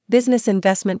Business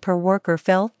investment per worker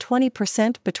fell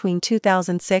 20% between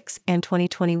 2006 and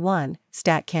 2021,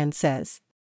 StatCan says.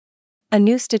 A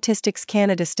new Statistics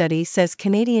Canada study says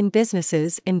Canadian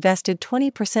businesses invested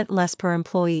 20% less per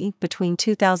employee between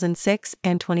 2006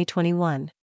 and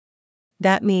 2021.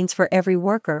 That means for every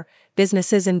worker,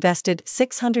 businesses invested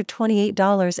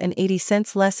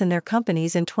 $628.80 less in their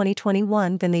companies in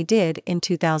 2021 than they did in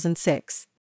 2006.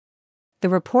 The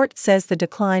report says the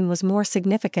decline was more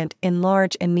significant in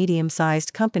large and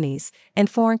medium-sized companies and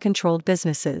foreign-controlled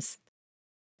businesses.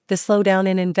 The slowdown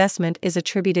in investment is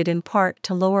attributed in part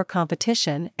to lower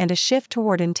competition and a shift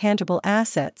toward intangible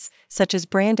assets, such as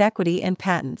brand equity and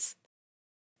patents.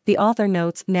 The author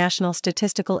notes national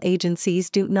statistical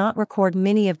agencies do not record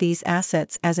many of these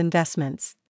assets as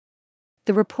investments.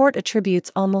 The report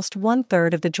attributes almost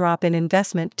one-third of the drop in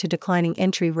investment to declining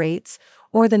entry rates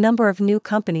or the number of new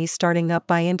companies starting up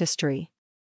by industry.